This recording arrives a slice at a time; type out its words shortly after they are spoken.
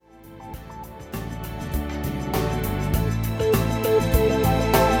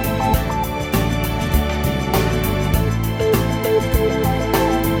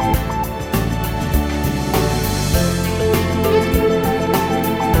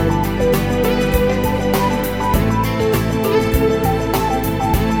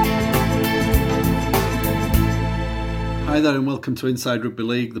there and welcome to Inside Rugby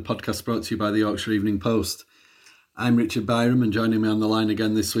League, the podcast brought to you by the Yorkshire Evening Post. I'm Richard Byram and joining me on the line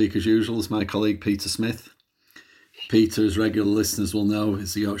again this week as usual is my colleague Peter Smith. Peter, as regular listeners will know,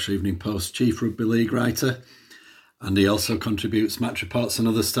 is the Yorkshire Evening Post chief rugby league writer, and he also contributes match reports and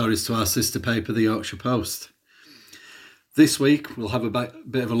other stories to our sister paper, the Yorkshire Post. This week we'll have a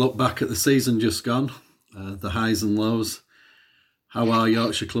bit of a look back at the season just gone, the highs and lows, how our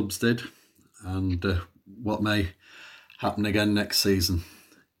Yorkshire clubs did, and what may happen again next season.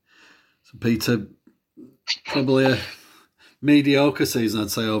 So Peter, probably a mediocre season I'd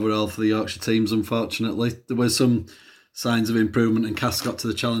say overall for the Yorkshire teams, unfortunately. There were some signs of improvement and Cass got to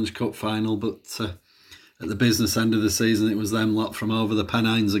the Challenge Cup final, but at the business end of the season it was them lot from over the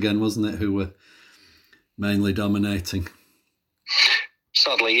Pennines again, wasn't it, who were mainly dominating?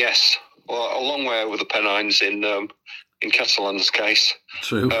 Sadly, yes. Well, a long way over the Pennines in Catalan's case.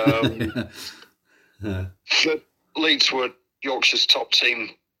 True. Yeah. Leeds were Yorkshire's top team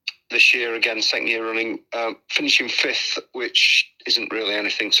this year, again, second year running, finishing fifth, which isn't really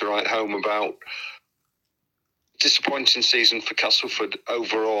anything to write home about. Disappointing season for Castleford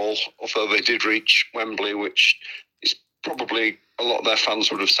overall, although they did reach Wembley, which is probably a lot of their fans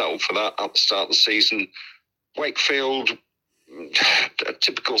would have settled for that at the start of the season. Wakefield, a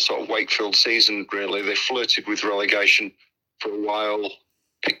typical sort of Wakefield season, really. They flirted with relegation for a while,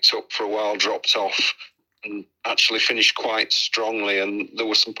 picked up for a while, dropped off, and actually finished quite strongly. And there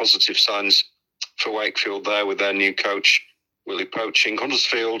were some positive signs for Wakefield there with their new coach, Willie Poaching.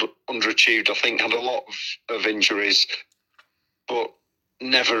 Huddersfield underachieved, I think, had a lot of injuries, but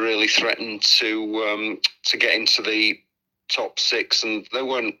never really threatened to get into the top six, and they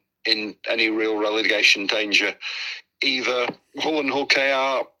weren't in any real relegation danger either. Hull and Hull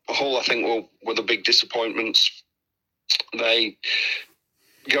KR, Hull I think were the big disappointments. They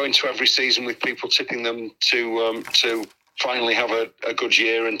go into every season with people tipping them to finally have a good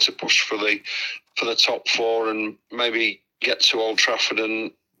year and to push for the top four and maybe get to Old Trafford,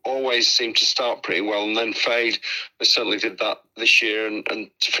 and always seem to start pretty well and then fade. They certainly did that this year, and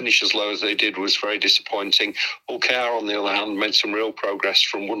to finish as low as they did was very disappointing. Hull KR, on the other hand, made some real progress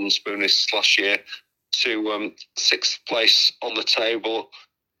from wooden spoonists last year to sixth place on the table,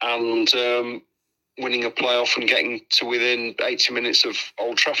 and winning a playoff and getting to within 80 minutes of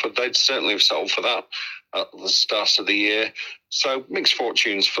Old Trafford. They'd certainly have settled for that at the start of the year. So mixed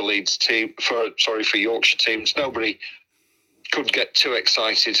fortunes for for Yorkshire teams. Nobody could get too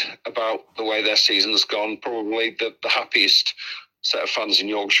excited about the way their season's gone. Probably the happiest set of fans in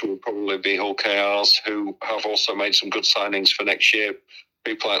Yorkshire would probably be Hull KRs, who have also made some good signings for next year.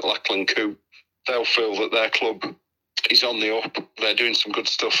 People like Lachlan Coope, they'll feel that their club is on the up. They're doing some good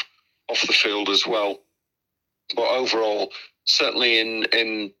stuff off the field as well. But overall, certainly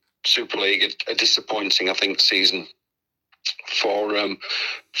in Super League, a disappointing, I think, season for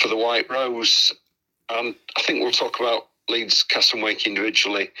the White Rose. And I think we'll talk about Leeds, Cass and Wake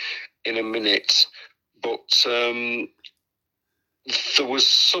individually in a minute. But there was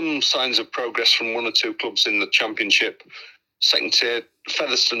some signs of progress from one or two clubs in the Championship. Second tier,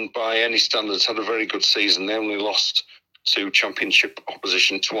 Featherstone, by any standards, had a very good season. They only lost to Championship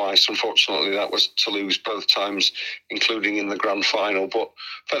opposition twice. Unfortunately, that was Toulouse both times, including in the grand final. But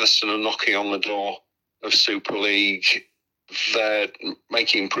Featherstone are knocking on the door of Super League. They're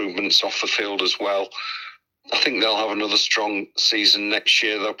making improvements off the field as well. I think they'll have another strong season next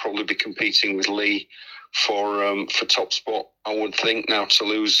year. They'll probably be competing with Lee for top spot, I would think. Now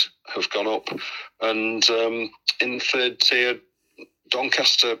Toulouse have gone up. And in third tier,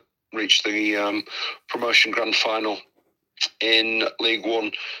 Doncaster reached the promotion grand final in League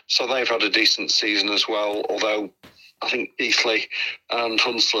One. So they've had a decent season as well, although I think Eastleigh and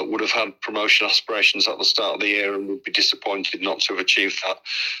Hunslet would have had promotion aspirations at the start of the year and would be disappointed not to have achieved that.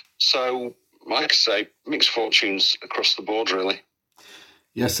 So, like I say, mixed fortunes across the board, really.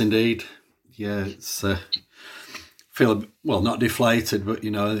 Yes, indeed. Yeah, it's feel not deflated, but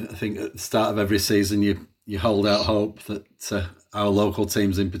I think at the start of every season you hold out hope that our local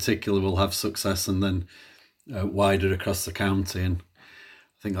teams in particular will have success, and then wider across the county. And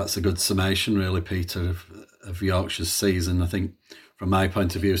I think that's a good summation, really, Peter, of Yorkshire's season. I think, from my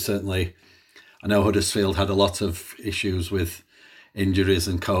point of view, certainly, I know Huddersfield had a lot of issues with injuries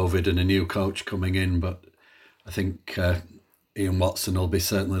and COVID and a new coach coming in, but I think Ian Watson will be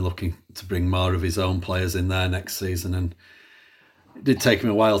certainly looking to bring more of his own players in there next season. And it did take him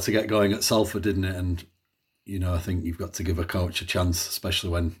a while to get going at Salford, didn't it? And, I think you've got to give a coach a chance, especially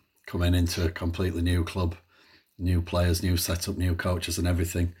when coming into a completely new club, new players, new setup, new coaches and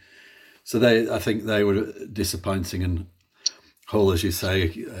everything. So I think they were disappointing, and Hull, as you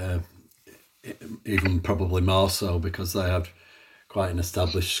say, even probably more so because they had quite an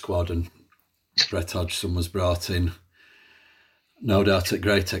established squad, and Brett Hodgson was brought in, no doubt at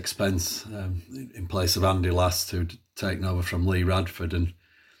great expense, in place of Andy Last, who'd taken over from Lee Radford. And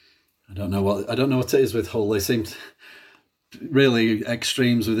I don't know what it is with Hull. They seem really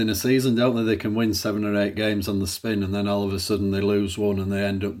extremes within a season, don't they? They can win 7 or 8 games on the spin, and then all of a sudden they lose one, and they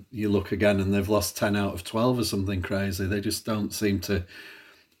end up, you look again and they've lost 10 out of 12 or something crazy. They just don't seem to,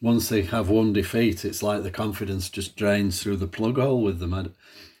 once they have one defeat, it's like the confidence just drains through the plug hole with them.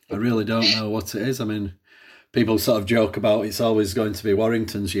 I really don't know what it is. I mean, people sort of joke about it's always going to be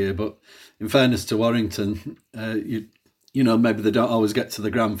Warrington's year, but in fairness to Warrington, you know, maybe they don't always get to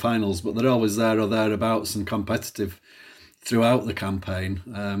the grand finals, but they're always there or thereabouts and competitive throughout the campaign.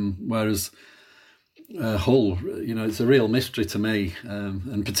 Whereas Hull, you know, it's a real mystery to me,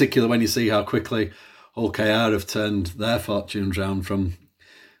 and particularly when you see how quickly Hull KR have turned their fortunes round from,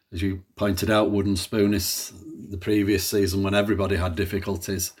 as you pointed out, wooden spoonies the previous season when everybody had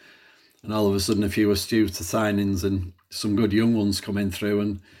difficulties, and all of a sudden a few astute signings and some good young ones coming through,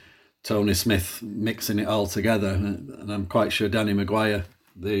 and Tony Smith mixing it all together. And I'm quite sure Danny Maguire,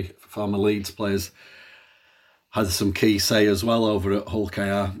 the former Leeds players, had some key say as well over at Hull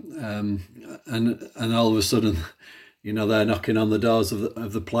KR. And all of a sudden, you know, they're knocking on the doors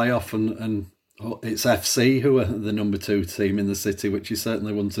of the playoff, and it's FC who are the number 2 team in the city, which you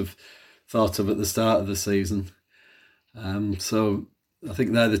certainly wouldn't have thought of at the start of the season. So I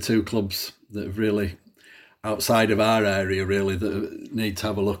think they're the 2 clubs that have really, outside of our area, really, that need to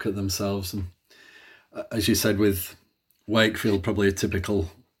have a look at themselves. And as you said, with Wakefield, probably a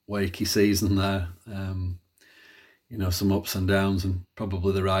typical Wakey season there. You know, some ups and downs, and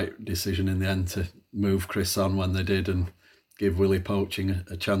probably the right decision in the end to move Chris on when they did and give Willie Poaching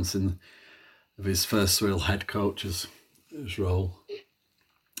a chance of his first real head coach's role.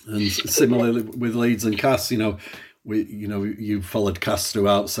 And similarly with Leeds and Cass, you followed Cass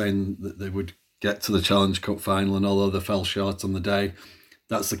throughout, saying that they would get to the Challenge Cup final, and although they fell short on the day,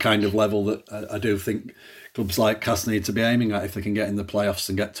 that's the kind of level that I do think clubs like Cass need to be aiming at. If they can get in the playoffs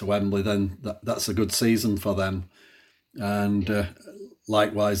and get to Wembley, then that's a good season for them. And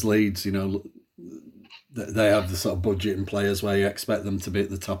likewise Leeds, you know, they have the sort of budget in players where you expect them to be at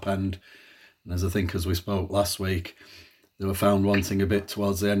the top end. And as we spoke last week, they were found wanting a bit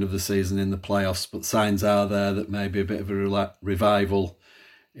towards the end of the season in the playoffs, but signs are there that maybe a bit of a revival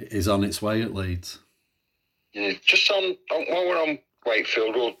is on its way at Leeds. Yeah, just on while we're on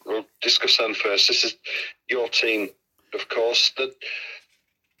Wakefield, we'll discuss them first. This is your team, of course. The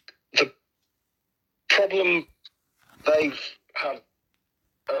problem they've had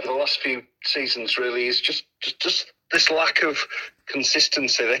over the last few seasons really is just this lack of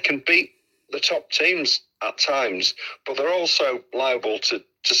consistency. They can beat the top teams at times, but they're also liable to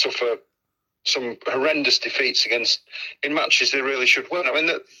suffer some horrendous defeats in matches they really should win. I mean,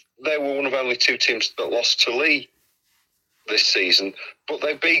 they were one of only 2 teams that lost to Lee this season, but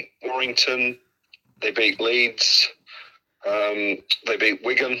they beat Warrington, they beat Leeds, they beat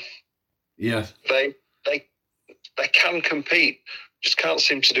Wigan. Yeah, they can compete, just can't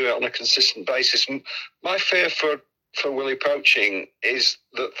seem to do it on a consistent basis. My fear for Willie Poaching is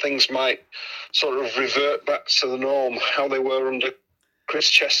that things might sort of revert back to the norm, how they were under Chris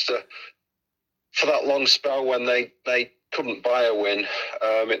Chester for that long spell when they couldn't buy a win.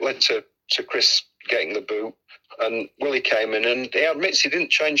 It led to Chris getting the boot, and Willie came in, and he admits he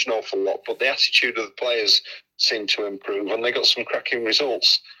didn't change an awful lot, but the attitude of the players seemed to improve, and they got some cracking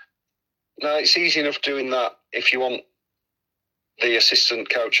results. Now, it's easy enough doing that if you want the assistant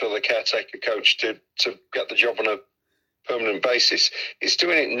coach or the caretaker coach to get the job on a permanent basis. It's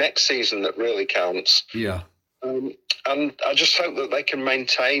doing it next season that really counts. Yeah. And I just hope that they can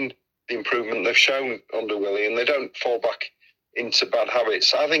maintain the improvement they've shown under Willie, and they don't fall back into bad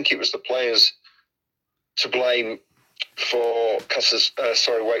habits. I think it was the players to blame for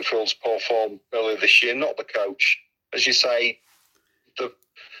Wakefield's poor form earlier this year, not the coach. As you say,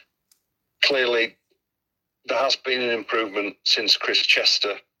 clearly there has been an improvement since Chris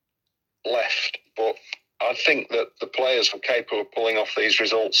Chester left, but I think that the players were capable of pulling off these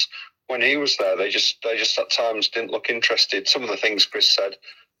results when he was there. They just at times didn't look interested. Some of the things Chris said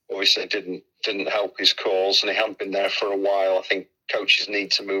obviously didn't help his cause, and he hadn't been there for a while. I think coaches need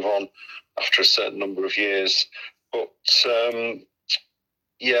to move on after a certain number of years. But some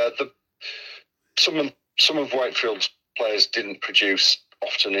of Wakefield's players didn't produce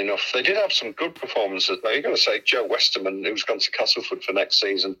often enough. They did have some good performances, though. You've got to say Joe Westerman, who's gone to Castleford for next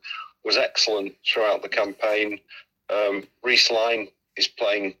season, was excellent throughout the campaign. Reece Line is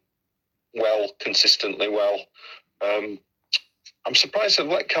playing well, consistently well. I'm surprised they've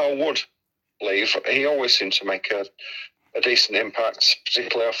let Carl Wood leave, he always seemed to make a decent impact,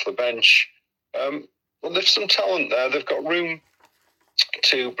 particularly off the bench. Well, there's some talent there. They've got room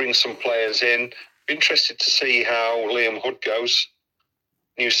to bring some players in. Be interested to see how Liam Hood goes.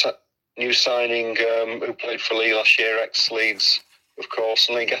 New signing who played for Lee last year, ex-Leeds, of course,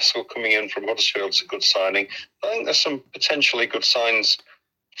 and Lee Gaskell coming in from Huddersfield's a good signing. I think there's some potentially good signs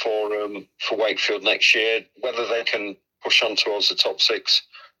for Wakefield next year. Whether they can push on towards the top six,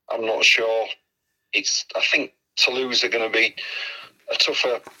 I'm not sure. I think Toulouse are going to be a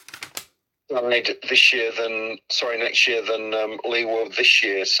tougher side next year than Lee were this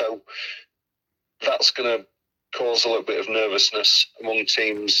year. So that's going to cause a little bit of nervousness among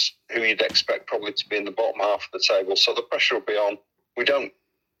teams who you'd expect probably to be in the bottom half of the table. So the pressure will be on. We don't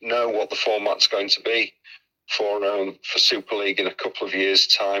know what the format's going to be for Super League in a couple of years'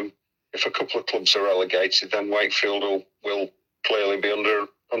 time. If a couple of clubs are relegated, then Wakefield will clearly be under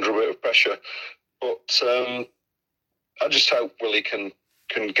a bit of pressure. But I just hope Willie can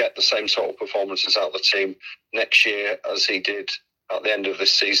get the same sort of performances out of the team next year as he did at the end of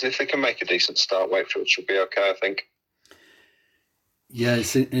this season. If they can make a decent start, Wakefield should be okay, I think. Yeah,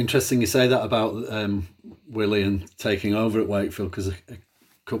 it's interesting you say that about Willie and taking over at Wakefield, because a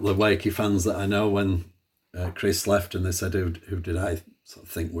couple of Wakey fans that I know, when Chris left, and they said, who did I sort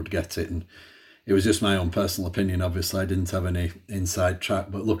of think would get it? And it was just my own personal opinion, obviously. I didn't have any inside track,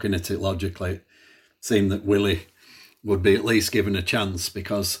 but looking at it logically, it seemed that Willie would be at least given a chance,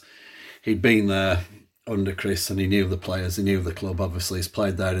 because he'd been there under Chris and he knew the players, he knew the club. Obviously, he's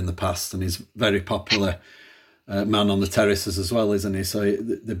played there in the past and he's very popular man on the terraces as well, isn't he? So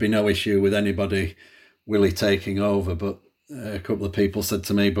there'd be no issue with anybody Willie taking over. But a couple of people said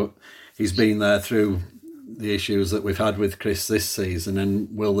to me, but he's been there through the issues that we've had with Chris this season,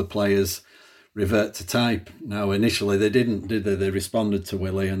 and will the players revert to type? Now, initially they didn't, did they? They responded to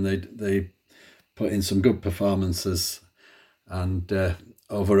Willie and they put in some good performances, and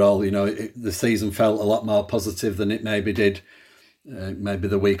overall, the season felt a lot more positive than it maybe did maybe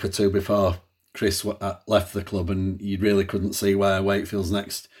the week or two before Chris left the club, and you really couldn't see where Wakefield's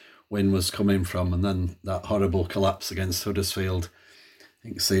next win was coming from. And then that horrible collapse against Huddersfield, I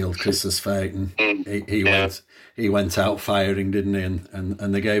think, sealed Chris's fate, and he went out firing, didn't he?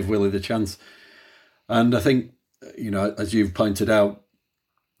 And they gave Willie the chance. And I think, as you've pointed out,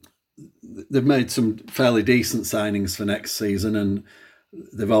 they've made some fairly decent signings for next season, and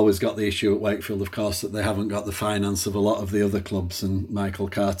they've always got the issue at Wakefield, of course, that they haven't got the finance of a lot of the other clubs. And Michael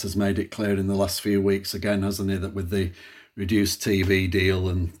Carter's made it clear in the last few weeks again, hasn't he, that with the reduced TV deal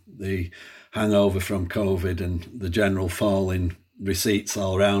and the hangover from COVID and the general fall in receipts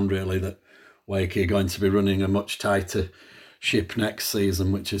all round, really, that Wakey are going to be running a much tighter ship next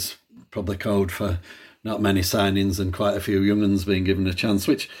season, which is probably code for not many signings and quite a few young uns being given a chance,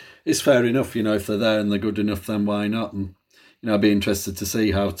 which is fair enough. If they're there and they're good enough, then why not? And I'd be interested to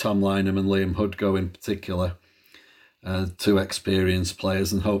see how Tom Lynham and Liam Hood go in particular, two experienced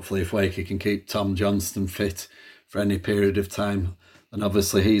players, and hopefully if Wakey can keep Tom Johnston fit for any period of time, then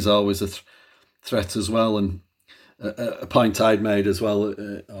obviously he's always a threat as well. And a point I'd made as well,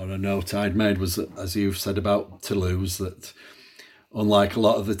 or a note I'd made, was that, as you've said about Toulouse, that unlike a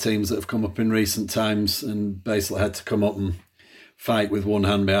lot of the teams that have come up in recent times and basically had to come up and fight with one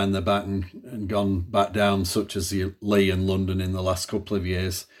hand behind their back and gone back down, such as Lee and London in the last couple of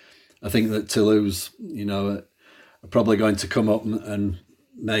years, I think that Toulouse, are probably going to come up and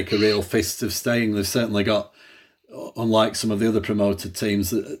make a real fist of staying. They've certainly got, unlike some of the other promoted teams,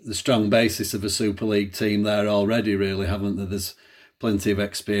 the strong basis of a Super League team there already, really, haven't they? There's plenty of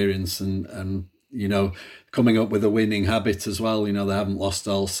experience and coming up with a winning habit as well. They haven't lost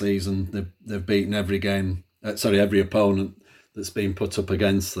all season. They've beaten every opponent that's been put up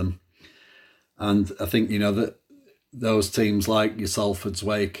against them. And I think, that those teams like your Salfords,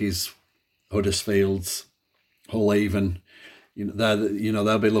 Wakeys, Huddersfields, Hull even,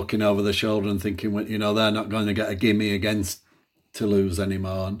 they'll be looking over their shoulder and thinking, they're not going to get a gimme against Toulouse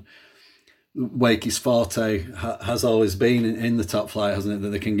anymore. And Wakey's forte has always been in the top flight, hasn't it? That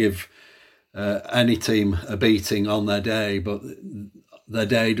they can give any team a beating on their day, but their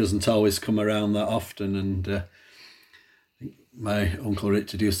day doesn't always come around that often. And my Uncle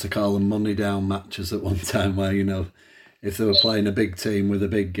Richard used to call them money down matches at one time, where, if they were playing a big team with a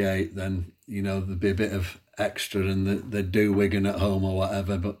big gate, then, there'd be a bit of extra and they'd do Wigan at home or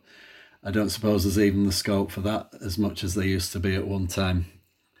whatever. But I don't suppose there's even the scope for that as much as there used to be at one time.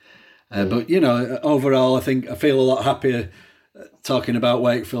 But, overall, I feel a lot happier talking about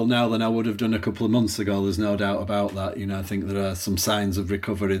Wakefield now than I would have done a couple of months ago. There's no doubt about that. I think there are some signs of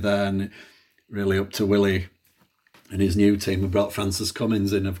recovery there, and really up to Willie and his new team have brought Francis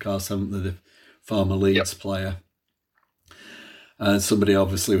Cummins in, of course, haven't they? They've former Leeds player. Somebody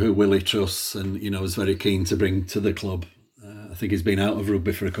obviously who Willie trusts and, was very keen to bring to the club. I think he's been out of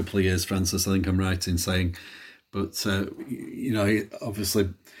rugby for a couple of years, Francis, I think I'm right in saying. But, he obviously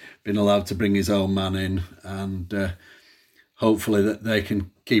been allowed to bring his own man in, and hopefully that they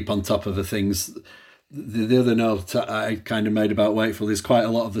can keep on top of the things. The other note I kind of made about Wakefield is quite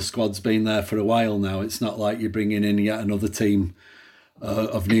a lot of the squad's been there for a while now. It's not like you're bringing in yet another team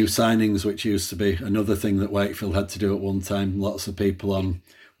of new signings, which used to be another thing that Wakefield had to do at one time. Lots of people on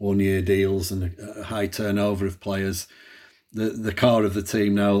one-year deals and a high turnover of players. The core of the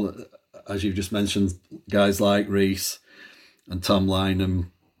team now, as you've just mentioned, guys like Reese and Tom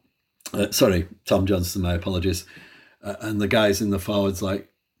Lynham, Tom Johnston, my apologies, and the guys in the forwards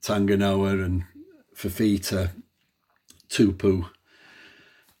like Tanganoa and Fafita, Tupu,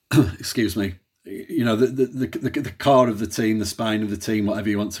 excuse me. The core of the team, the spine of the team, whatever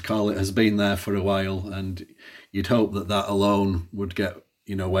you want to call it, has been there for a while, and you'd hope that alone would get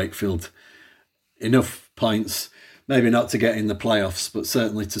Wakefield enough points, maybe not to get in the playoffs, but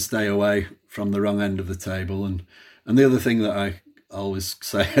certainly to stay away from the wrong end of the table. And the other thing that I always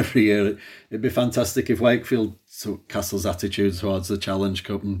say every year, it'd be fantastic if Wakefield took Castle's attitude towards the Challenge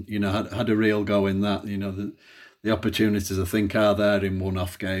Cup and had a real go in that. The opportunities, I think, are there in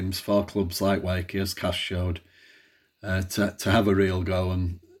one-off games for clubs like Wakey, as Cass showed, to have a real go,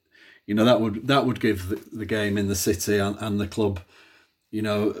 and that would give the game in the city and the club,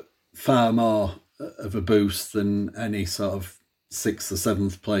 far more of a boost than any sort of 6th or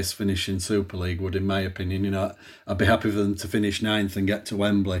 7th place finish in Super League would, in my opinion. I'd be happy for them to finish 9th and get to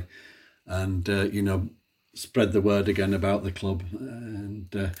Wembley, and spread the word again about the club,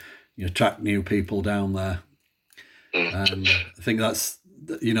 and attract new people down there. And I think that's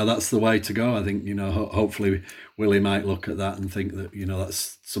the way to go. I think hopefully Willie might look at that and think that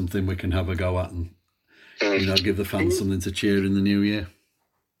that's something we can have a go at, and give the fans something to cheer in the new year.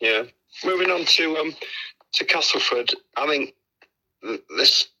 Yeah, moving on to Castleford. I think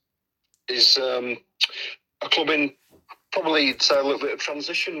this is a club in probably a little bit of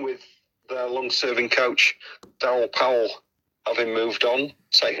transition, with their long-serving coach Darryl Powell having moved on,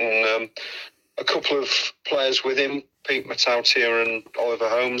 taking a couple of players with him, Pete Matautia and Oliver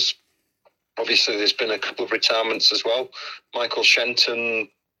Holmes. Obviously, there's been a couple of retirements as well. Michael Shenton,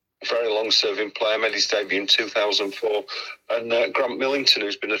 a very long-serving player, made his debut in 2004. And Grant Millington,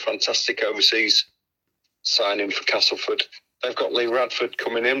 who's been a fantastic overseas signing for Castleford. They've got Lee Radford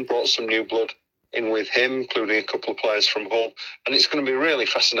coming in, brought some new blood in with him, including a couple of players from Hull. And it's going to be really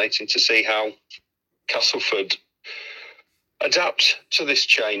fascinating to see how Castleford adapt to this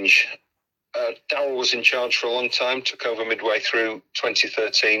change. Darryl was in charge for a long time, took over midway through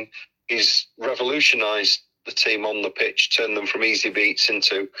 2013. He's revolutionised the team on the pitch, turned them from easy beats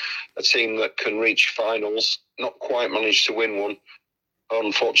into a team that can reach finals. Not quite managed to win one,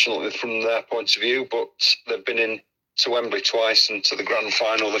 unfortunately, from their point of view, but they've been in to Wembley twice and to the grand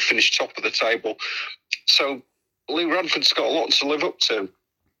final. They finished top of the table. So Lee Radford's got a lot to live up to.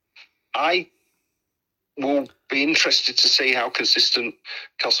 I will be interested to see how consistent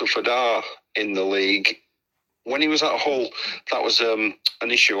Castleford are in the league. When he was at Hull, that was an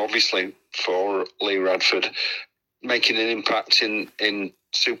issue, obviously, for Lee Radford, making an impact in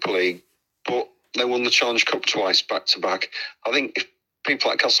Super League. But they won the Challenge Cup twice, back-to-back. I think if people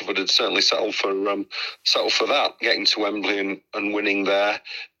like Castleford had certainly settled for that, getting to Wembley and winning there.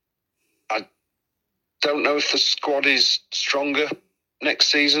 I don't know if the squad is stronger next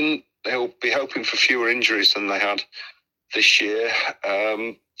season. They'll be hoping for fewer injuries than they had this year.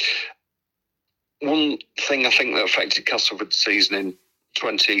 One thing I think that affected Castleford's season in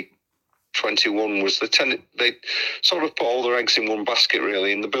 2021 was they sort of put all their eggs in one basket,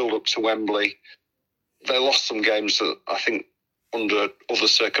 really. In the build-up to Wembley, they lost some games that I think under other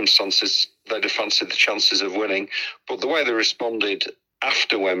circumstances they'd have fancied the chances of winning. But the way they responded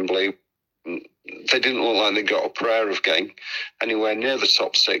after Wembley, they didn't look like they got a prayer of getting anywhere near the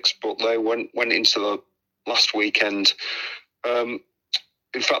top 6, but they went into the last weekend. In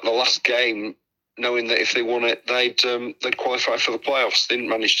fact, the last game, knowing that if they won it, they'd qualify for the playoffs. They didn't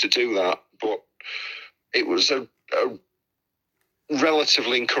manage to do that, but it was a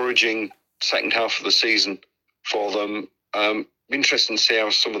relatively encouraging second half of the season for them. Interesting to see how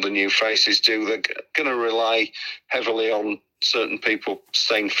some of the new faces do. They're going to rely heavily on certain people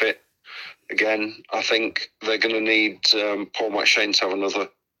staying fit. Again, I think they're going to need Paul McShane to have another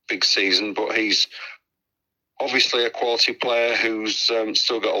big season, but he's obviously a quality player who's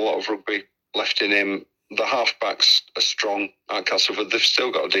still got a lot of rugby left in him. The halfbacks are strong at Castleford. They've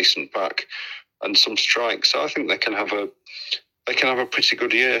still got a decent pack and some strikes, so I think they can have a pretty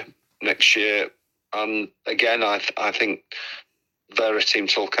good year. next year. And again, I think they're a team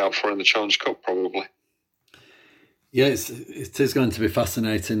to look out for in the Challenge Cup, probably. Yeah, it is going to be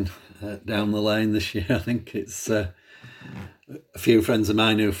fascinating down the lane this year. I think it's a few friends of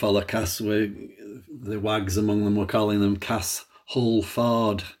mine who follow Cass, the wags among them were calling them Cass Hull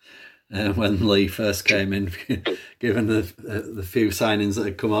Ford when Lee first came in, given the few signings that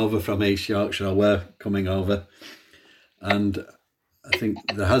had come over from East Yorkshire or were coming over. And I think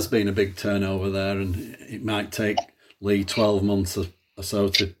there has been a big turnover there, and it might take Lee 12 months or so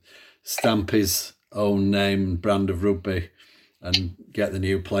to stamp his own name and brand of rugby and get the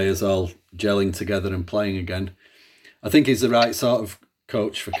new players all gelling together and playing again. I think he's the right sort of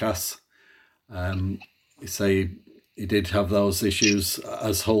coach for Cass. You say he did have those issues,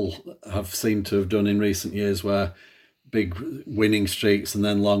 as Hull have seemed to have done in recent years, where big winning streaks and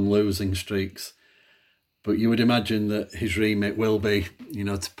then long losing streaks. But you would imagine that his remit will be,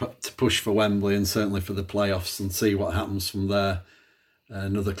 to push for Wembley and certainly for the playoffs and see what happens from there.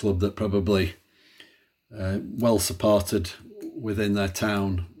 Another club that probably well supported within their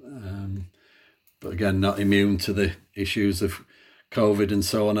town, but again, not immune to the issues of COVID and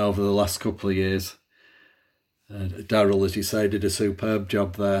so on over the last couple of years. Darryl, as you say, did a superb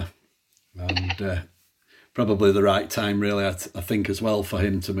job there, and probably the right time, really, I think, as well, for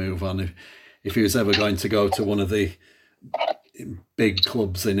him to move on. If he was ever going to go to one of the big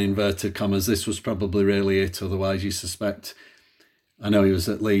clubs, in inverted commas, this was probably really it. Otherwise, you suspect, I know he was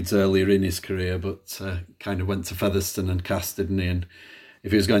at Leeds earlier in his career, but kind of went to Featherstone and Cass, didn't he? And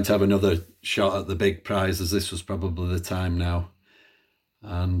if he was going to have another shot at the big prizes, this was probably the time now.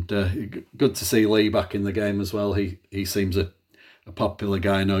 And good to see Lee back in the game as well. He seems a popular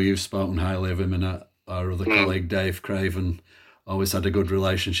guy. I know you've spoken highly of him, and our other colleague Dave Craven always had a good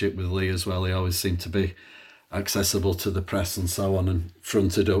relationship with Lee as well. He always seemed to be accessible to the press and so on, and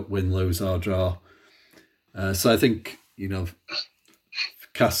fronted up, win, lose or draw. So I think,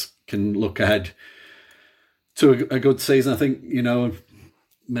 Cass can look ahead to a good season. I think,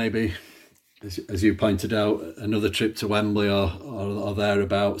 maybe, as you pointed out, another trip to Wembley or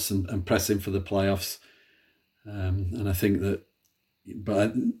thereabouts and pressing for the playoffs. And I think that,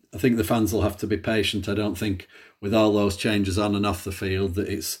 but I think the fans will have to be patient. I don't think with all those changes on and off the field that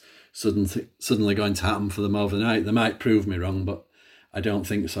it's suddenly going to happen for them overnight. They might prove me wrong, but I don't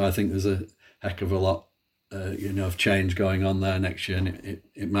think so. I think there's a heck of a lot of change going on there next year, and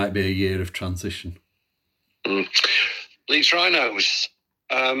it might be a year of transition. Leeds Rhinos,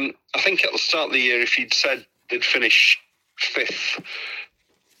 I think at the start of the year, if you'd said they'd finish fifth,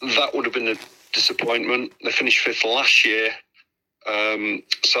 that would have been a disappointment. They finished fifth last year,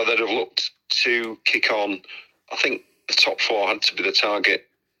 so they'd have looked to kick on. I think the top four had to be the target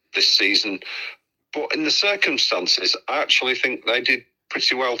this season. But in the circumstances, I actually think they did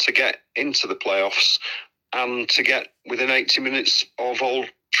pretty well to get into the playoffs and to get within 80 minutes of Old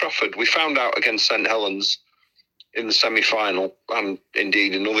Trafford. We found out against St Helens in the semi-final, and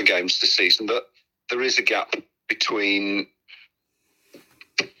indeed in other games this season, that there is a gap between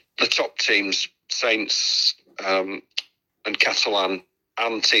the top teams, Saints and Catalan,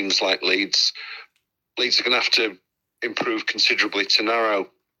 and teams like Leeds. Leeds are going to have to improve considerably to narrow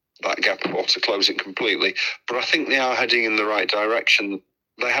that gap or to close it completely. But I think they are heading in the right direction.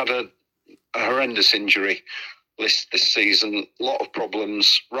 They had a horrendous injury list this season, a lot of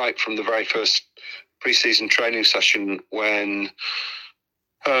problems right from the very first pre-season training session when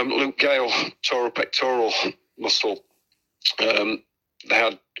Luke Gale tore a pectoral muscle. They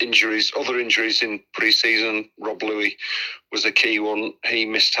had other injuries in pre-season. Rob Louis was a key one. He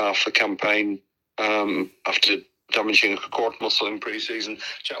missed half the campaign after damaging a quad muscle in pre-season.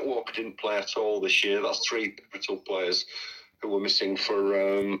 Jack Walker didn't play at all this year. That's three pivotal players who were missing for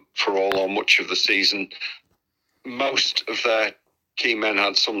all or much of the season. Most of their key men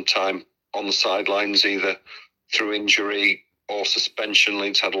had some time on the sidelines, either through injury or suspension.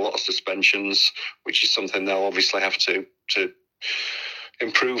 Leeds had a lot of suspensions, which is something they'll obviously have to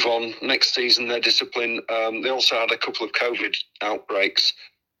improve on next season, their discipline. They also had a couple of COVID outbreaks.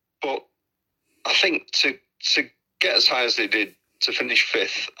 But I think to get as high as they did, to finish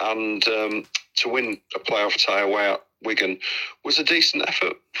fifth and to win a playoff tie away at Wigan was a decent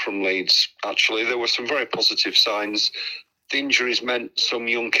effort from Leeds, actually. There were some very positive signs. The injuries meant some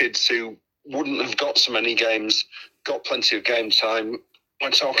young kids who wouldn't have got so many games got plenty of game time. We're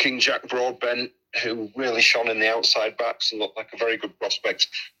talking Jack Broadbent, who really shone in the outside backs and looked like a very good prospect.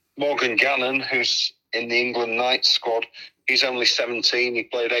 Morgan Gannon, who's in the England Knights squad, he's only 17. He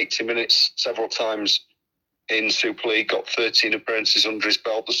played 80 minutes several times in Super League, got 13 appearances under his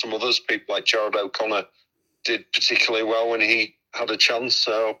belt. There's some others, people like Jared O'Connor, did particularly well when he had a chance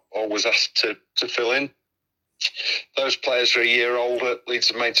or was asked to fill in. Those players are a year older. Leeds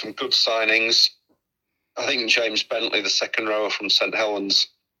have made some good signings. I think James Bentley, the second rower from St Helens,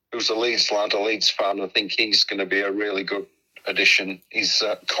 who's a Leeds lad, a Leeds fan, I think he's going to be a really good addition. He's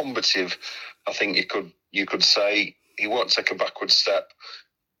combative, I think you could say. He won't take a backward step.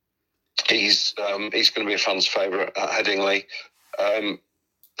 He's going to be a fan's favourite at Headingley.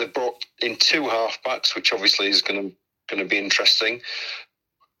 They've brought in 2 half-backs, which obviously is going to be interesting.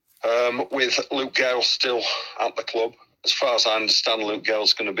 With Luke Gale still at the club. As far as I understand, Luke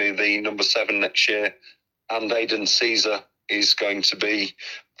Gale's going to be the number 7 next year, and Aidan Caesar is going to be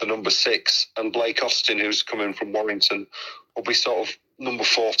the number 6, and Blake Austin, who's coming from Warrington, will be sort of number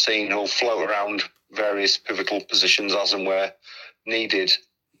 14, who'll float around various pivotal positions as and where needed.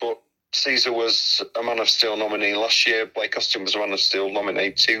 But Caesar was a Man of Steel nominee last year. Blake Austin was a Man of Steel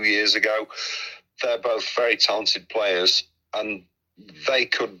nominee 2 years ago. They're both very talented players, and they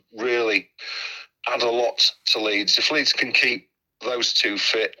could really add a lot to Leeds. If Leeds can keep those 2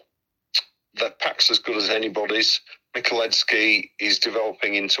 fit, their pack's as good as anybody's. Mikulecki is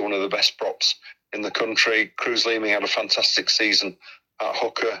developing into one of the best props in the country. Cruz Leeming had a fantastic season at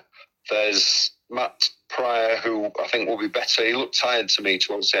hooker. There's Matt Pryor, who I think will be better. He looked tired to me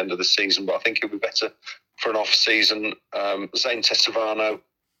towards the end of the season, but I think he'll be better for an off-season. Zane Tesavano,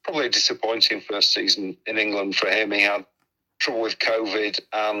 probably a disappointing first season in England for him. He had trouble with COVID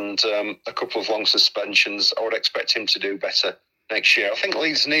and a couple of long suspensions. I would expect him to do better next year. I think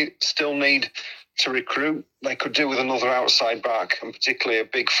Leeds still need to recruit. They could do with another outside back, and particularly a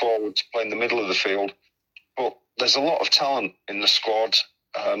big forward to play in the middle of the field. But there's a lot of talent in the squad.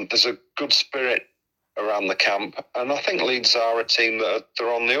 There's a good spirit around the camp, and I think Leeds are a team that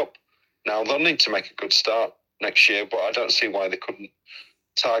they're on the up. Now, they'll need to make a good start next year, but I don't see why they couldn't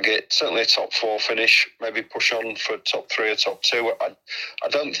target certainly a top 4 finish, maybe push on for top 3 or top 2. I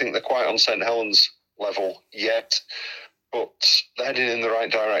don't think they're quite on St Helens level yet, but they're heading in the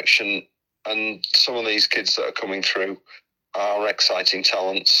right direction, and some of these kids that are coming through are exciting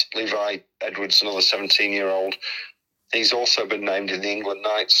talents. Levi Edwards, another 17-year-old, he's also been named in the England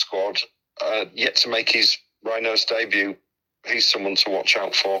Knights squad, yet to make his Rhinos debut. He's someone to watch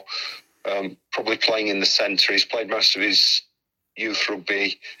out for, probably playing in the centre. He's played most of his youth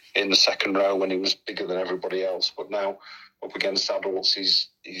rugby in the second row when he was bigger than everybody else, but now up against adults,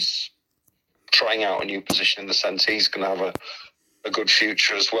 he's trying out a new position in the centre. He's going to have a good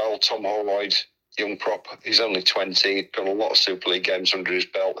future as well. Tom Holroyd, young prop, he's only 20, got a lot of Super League games under his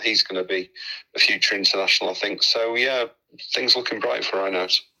belt. He's going to be a future international, I think. So, yeah, things looking bright for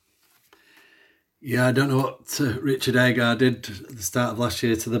Rhinos. Yeah, I don't know what Richard Agar did at the start of last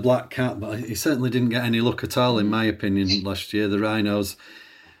year to the Black Cat, but he certainly didn't get any luck at all, in my opinion, last year. The Rhinos,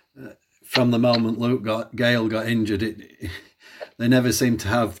 from the moment Gale got injured, they never seemed to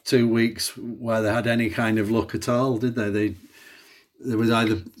have 2 weeks where they had any kind of luck at all, did they? There was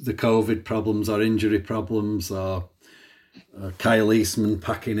either the COVID problems or injury problems, or Kyle Eastman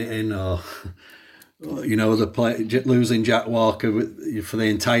packing it in, or losing Jack Walker for the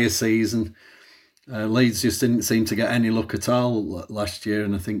entire season. Leeds just didn't seem to get any luck at all last year,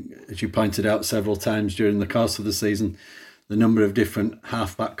 and I think, as you pointed out several times during the course of the season, the number of different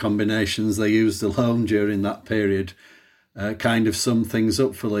half-back combinations they used alone during that period kind of summed things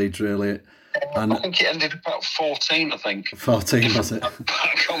up for Leeds, really. And I think it ended about 14, 14, was it?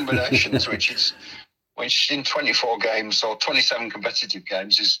 Combinations, which in 24 games or 27 competitive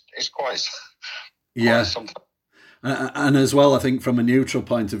games is quite something. And as well, I think from a neutral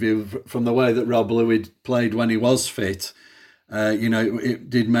point of view, from the way that Rob Louis played when he was fit, it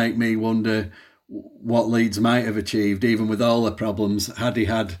did make me wonder what Leeds might have achieved, even with all the problems, had he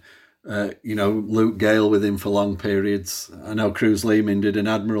had, Luke Gale with him for long periods. I know Cruz Leeming did an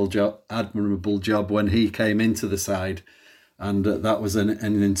admirable job when he came into the side, and that was an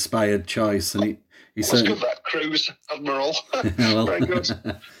inspired choice. And he certainly... good, that Cruz Admiral. Well, very good.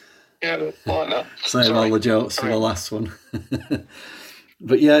 Yeah, like that. Save all the jokes for the last one.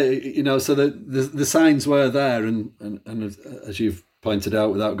 But yeah, so the signs were there, and as you've pointed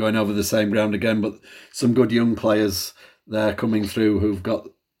out, without going over the same ground again, but some good young players there coming through who've got,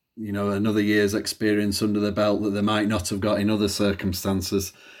 another year's experience under their belt that they might not have got in other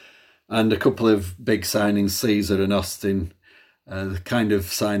circumstances. And a couple of big signings, Caesar and Austin, the kind of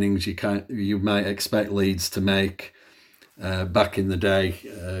signings you might expect Leeds to make back in the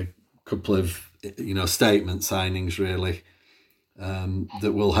day. Couple of statement signings really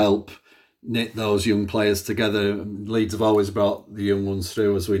that will help knit those young players together. Leeds have always brought the young ones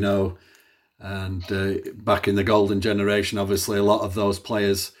through, as we know, and back in the golden generation, obviously a lot of those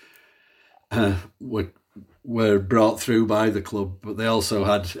players were were brought through by the club, but they also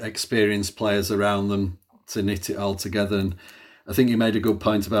had experienced players around them to knit it all together. And I think you made a good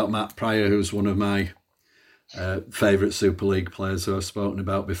point about Matt Pryor, who's one of my favourite Super League players who I've spoken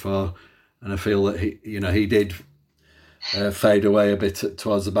about before. And I feel that he did fade away a bit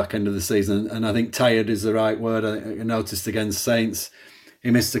towards the back end of the season. And I think tired is the right word. I noticed against Saints, he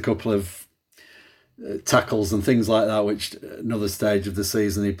missed a couple of tackles and things like that, which another stage of the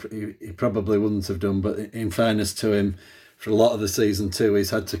season he probably wouldn't have done. But in fairness to him, for a lot of the season too, he's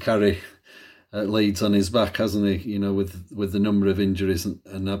had to carry Leeds on his back, hasn't he? With the number of injuries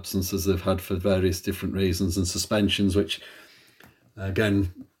and absences they've had for various different reasons and suspensions, which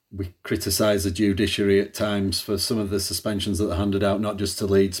again we criticise the judiciary at times for some of the suspensions that are handed out, not just to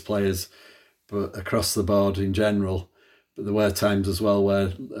Leeds players but across the board in general. But there were times as well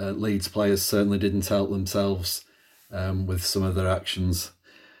where Leeds players certainly didn't help themselves with some of their actions,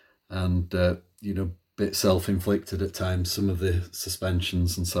 and bit self-inflicted at times, some of the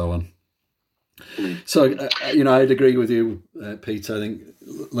suspensions and so on. So I'd agree with you, Peter. I think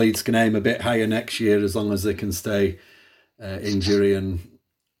Leeds can aim a bit higher next year as long as they can stay injury and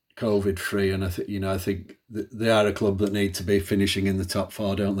COVID free. And I think they are a club that need to be finishing in the top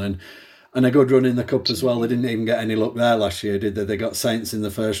four, don't they? And a good run in the Cup as well. They didn't even get any luck there last year, did they? They got Saints in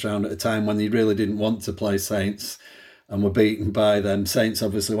the first round at a time when they really didn't want to play Saints and were beaten by them. Saints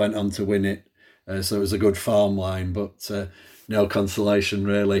obviously went on to win it, so it was a good form line, but no consolation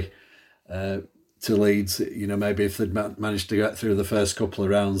really to Leeds. Maybe if they'd managed to get through the first couple of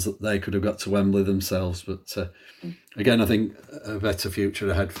rounds, they could have got to Wembley themselves. But again, I think a better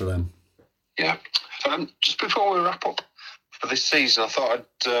future ahead for them. Yeah. Just before we wrap up for this season, I thought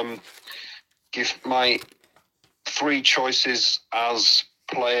I'd give my 3 choices as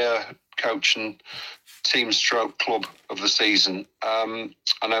player, coach and team stroke club of the season. I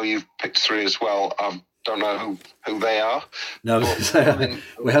know you've picked 3 as well. I don't know who they are. No,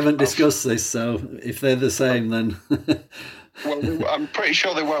 we haven't discussed this, so if they're the same, then... Well, I'm pretty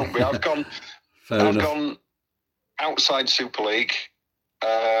sure they won't be. I've gone outside Super League.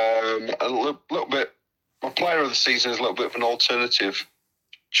 A little bit... My player of the season is a little bit of an alternative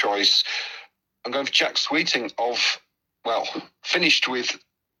choice. I'm going for Jack Sweeting finished with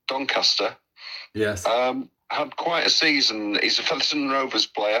Doncaster. Yes. Had quite a season. He's a Featherstone Rovers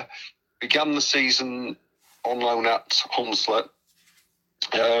player. Began the season on loan at Hunslet.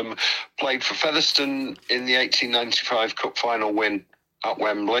 Played for Featherstone in the 1895 Cup final win at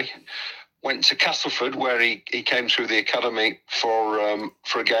Wembley. Went to Castleford, where he came through the academy for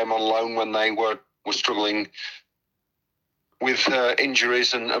a game on loan when they were struggling with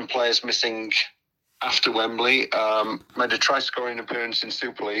injuries and players missing after Wembley. Made a try-scoring appearance in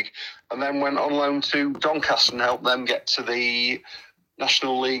Super League, and then went on loan to Doncaster and helped them get to the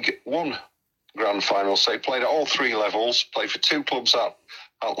National League 1 grand final. So he played at all 3 levels, played for 2 clubs at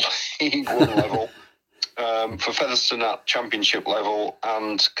League 1 level, for Featherstone at Championship level,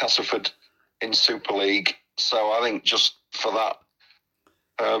 and Castleford in Super League. So I think just for that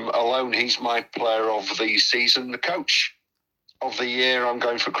alone, he's my player of the season. The coach of the year, I'm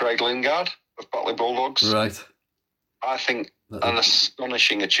going for Craig Lingard of Batley Bulldogs. Right. I think an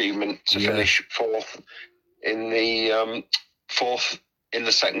astonishing achievement to finish 4th in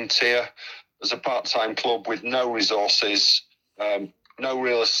the second tier as a part-time club with no resources, no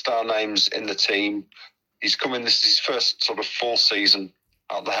real star names in the team. He's this is his first sort of full season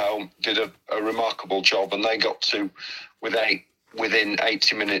at the helm, did a remarkable job, and they got to within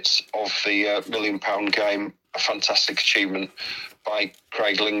 80 minutes of the £1 million game. A fantastic achievement by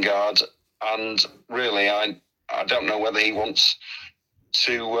Craig Lingard, and really, I don't know whether he wants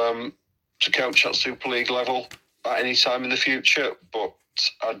to coach at Super League level at any time in the future, but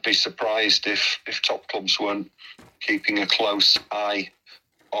I'd be surprised if top clubs weren't keeping a close eye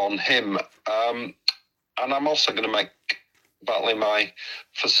on him. And I'm also going to make Batley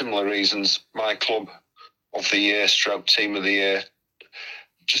for similar reasons, my club of the year, stroke team of the year.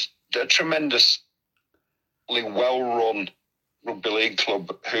 Just a tremendously well-run rugby league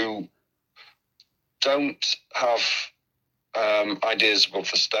club who don't have ideas above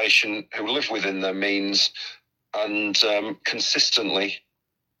the station, who live within their means and consistently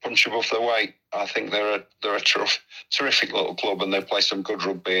punch above their weight. I think they're a terrific little club, and they play some good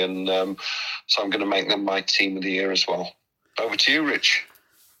rugby, and so I'm going to make them my team of the year as well. Over to you, Rich.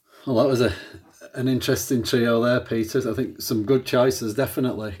 Well, that was an interesting trio there, Peter. I think some good choices,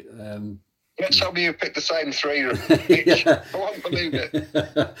 definitely. Let's hope you picked the same 3, Rich. Yeah. I won't believe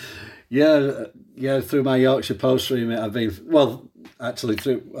it. Yeah. Through my Yorkshire Post remit, I've been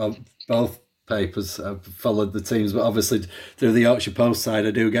through both papers. I've followed the teams, but obviously through the Yorkshire Post side,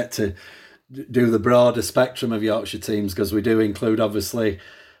 I do get to do the broader spectrum of Yorkshire teams, because we do include obviously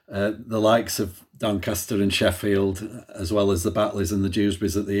the likes of Doncaster and Sheffield, as well as the Battlers and the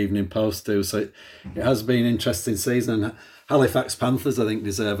Dewsburys at the Evening Post too. So it has been an interesting season. And Halifax Panthers, I think,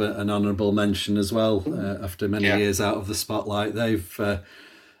 deserve an honourable mention as well. After many years out of the spotlight, they've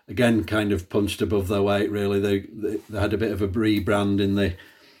again kind of punched above their weight. Really, they had a bit of a rebrand in the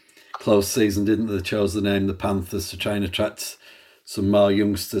close season, didn't they? They chose the name the Panthers to try and attract some more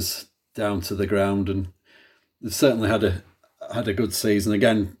youngsters down to the ground, and they've certainly had a good season.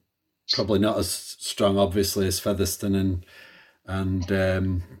 Again, probably not as strong, obviously, as Featherstone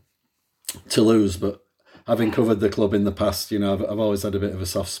and Toulouse, but having covered the club in the past, I've always had a bit of a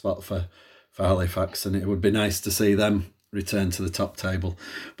soft spot for Halifax, and it would be nice to see them return to the top table.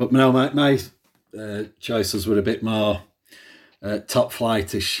 But no, my choices were a bit more top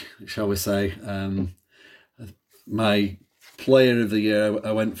flightish, shall we say. My player of the year,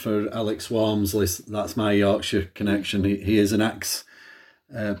 I went for Alex Walmsley. That's my Yorkshire connection. He is an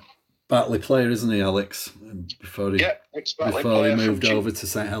Batley player, isn't he, Alex? Before he moved over to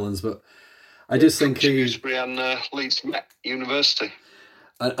St Helens, but I just think Dewsbury and Leeds Met University.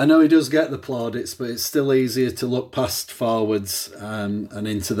 I know he does get the plaudits, but it's still easier to look past forwards and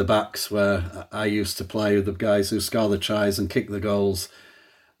into the backs, where I used to play with the guys who score the tries and kick the goals.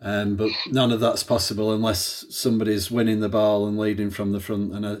 But none of that's possible unless somebody's winning the ball and leading from the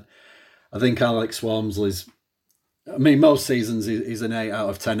front. And I think Alex Walmsley's, most seasons he's an 8 out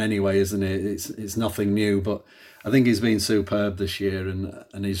of 10 anyway, isn't it? It's nothing new, but I think he's been superb this year,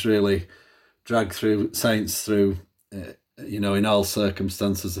 and he's really dragged Saints through, in all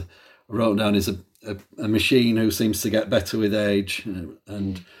circumstances. I wrote down he's a machine who seems to get better with age,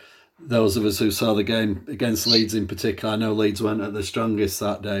 and those of us who saw the game against Leeds in particular, I know Leeds weren't at the strongest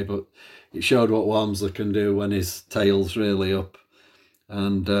that day, but it showed what Walmsley can do when his tail's really up.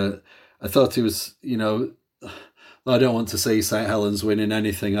 And I thought he was, I don't want to see St Helens winning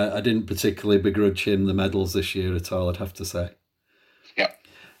anything. I didn't particularly begrudge him the medals this year at all, I'd have to say. Yeah.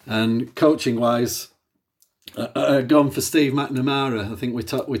 And coaching-wise, I'd gone for Steve McNamara. I think we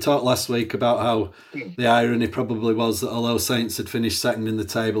talked last week about how the irony probably was that although Saints had finished second in the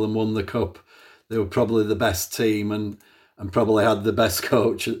table and won the cup, they were probably the best team and probably had the best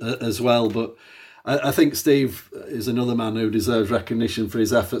coach as well. But I think Steve is another man who deserves recognition for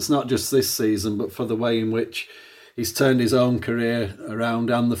his efforts, not just this season, but for the way in which he's turned his own career around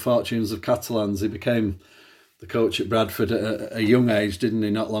and the fortunes of Catalans. He became the coach at Bradford at a young age, didn't he?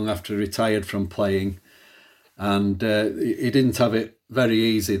 Not long after he retired from playing. And he didn't have it very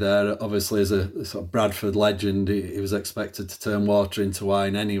easy there. Obviously, as a sort of Bradford legend, he was expected to turn water into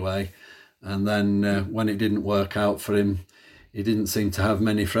wine anyway. And then when it didn't work out for him, he didn't seem to have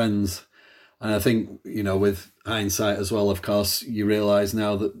many friends. And I think, with hindsight as well, of course, you realise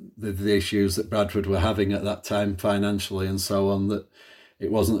now that the issues that Bradford were having at that time financially and so on, that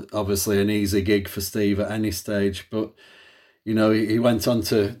it wasn't obviously an easy gig for Steve at any stage. But, he went on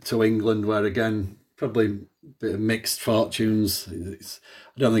to England, where again, probably bit of mixed fortunes.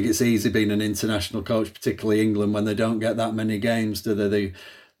 I don't think it's easy being an international coach, particularly England, when they don't get that many games, do they?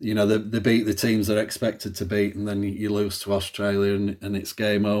 They beat the teams they're expected to beat, and then you lose to Australia and it's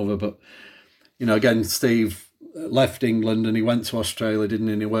game over. But, again, Steve left England and he went to Australia, didn't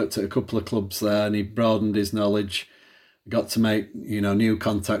he? And he worked at a couple of clubs there and he broadened his knowledge, got to make, new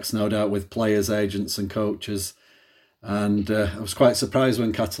contacts, no doubt, with players, agents and coaches. And I was quite surprised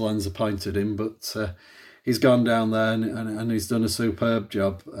when Catalans appointed him, but he's gone down there and he's done a superb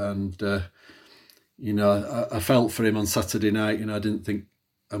job. And, I felt for him on Saturday night.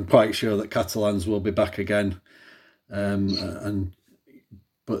 I'm quite sure that Catalans will be back again.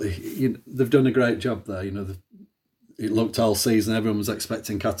 But they've done a great job there. It looked all season, everyone was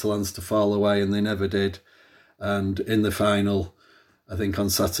expecting Catalans to fall away and they never did. And in the final, I think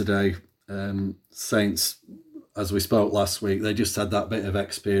on Saturday, Saints, as we spoke last week, they just had that bit of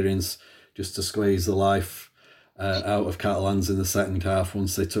experience just to squeeze the life out of Catalans in the second half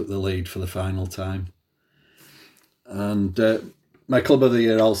once they took the lead for the final time. And my club of the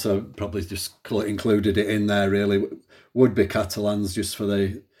year also, probably just included it in there really, would be Catalans, just for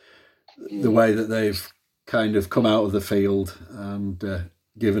the way that they've kind of come out of the field and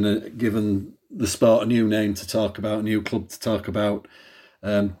given the sport a new name to talk about, a new club to talk about,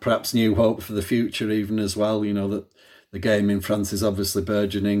 perhaps new hope for the future even as well. That the game in France is obviously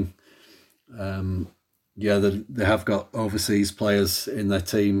burgeoning. They have got overseas players in their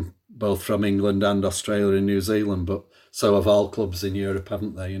team, both from England and Australia and New Zealand, but so have all clubs in Europe,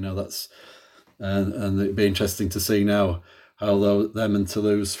 haven't they? That's and it'd be interesting to see now how them and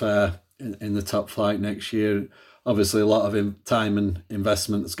Toulouse fare in the top flight next year. obviously a lot of time and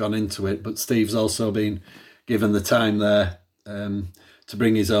investment has gone into it, but Steve's also been given the time there to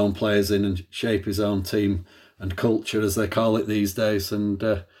bring his own players in and shape his own team and culture, as they call it these days. And,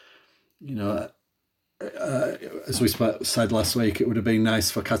 as we said last week, it would have been nice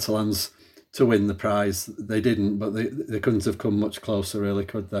for Catalans to win the prize. They didn't, but they couldn't have come much closer, really,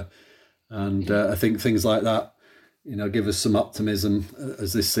 could they? And I think things like that, give us some optimism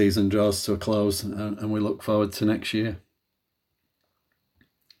as this season draws to a close, and we look forward to next year.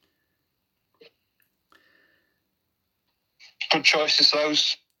 Good choices,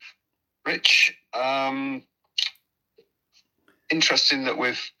 those, Rich. Interesting that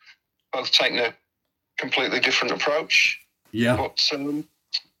we've both taken a completely different approach. Yeah. But I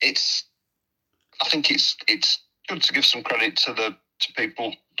think it's good to give some credit to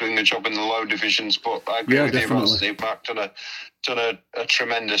people doing the job in the low divisions. But I agree with you about Steve Mack. Done a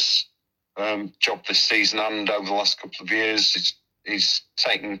tremendous job this season and over the last couple of years. He's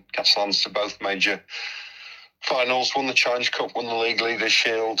taken Catalans to both major finals, won the Challenge Cup, won the League Leaders'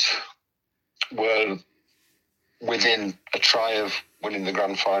 Shield, were within a try of winning the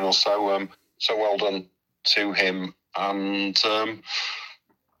grand final. So well done to him. And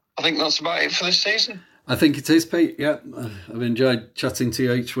I think that's about it for this season. I think it is, Pete. Yeah, I've enjoyed chatting to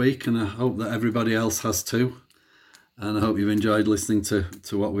you each week, and I hope that everybody else has too. And I hope you've enjoyed listening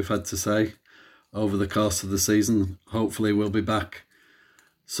to what we've had to say over the course of the season. Hopefully we'll be back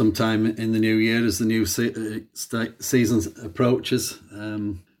sometime in the new year as the new season approaches.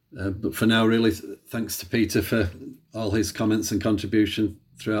 But for now, really, thanks to Peter for all his comments and contribution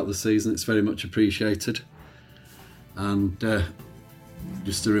throughout the season. It's very much appreciated. And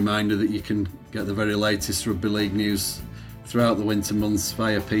just a reminder that you can get the very latest rugby league news throughout the winter months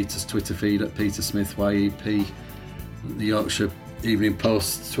via Peter's Twitter feed at Peter Smith YEP, the Yorkshire Evening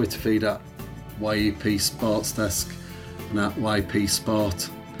Post Twitter feed at YEP Sports Desk and at YP Sport,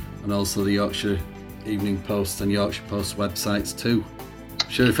 and also the Yorkshire Evening Post and Yorkshire Post websites too.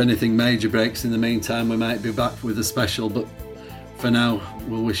 Sure, if anything major breaks in the meantime, we might be back with a special, but for now,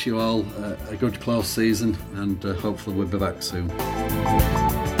 we'll wish you all a good close season, and hopefully we'll be back soon.